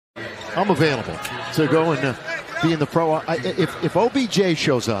I'm available to go and be in the pro. If OBJ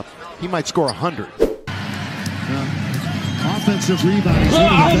shows up, he might score 100. Offensive rebound. He's one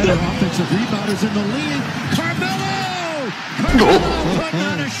of the better offensive rebounders in the league. Carmelo putting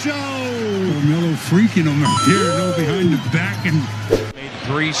on a show. Carmelo freaking him right there, no behind the back, and made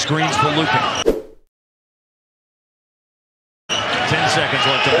 3 screens for Luka. 10 seconds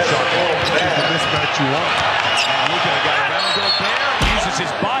left on the shot clock. That's the mismatch you want. And Luka got around Gobert, uses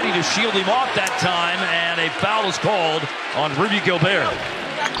his body to shield him off that time, and a foul is called on Rudy Gobert.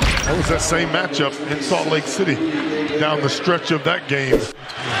 That was that same matchup in Salt Lake City down the stretch of that game. 11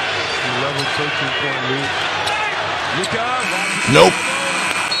 13-point lead. Luka. Nope.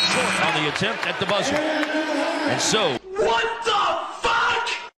 Short on the attempt at the buzzer. And so, what the fuck?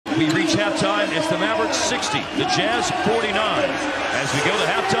 We reach halftime. It's the Mavericks 60, the Jazz 49. As we go to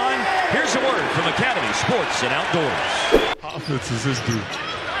halftime, here's a word from Academy Sports and Outdoors. Offense is his dude.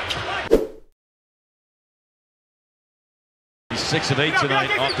 6 of 8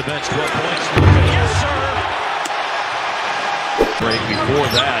 tonight off the bench, 12 points. Yes, sir! Break before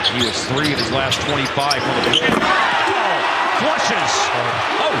that, he was 3 of his last 25 from the bench. Flushes!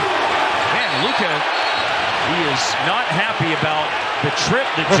 Oh! Man, Luka, he is not happy about the trip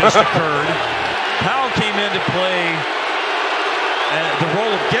that just occurred. Powell came in to play the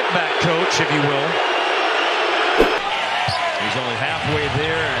role of get-back coach, if you will. He's only halfway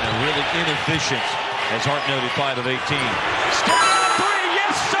there and a really inefficient, as Hart noted, 5 of 18. Step 3,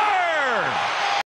 yes sir!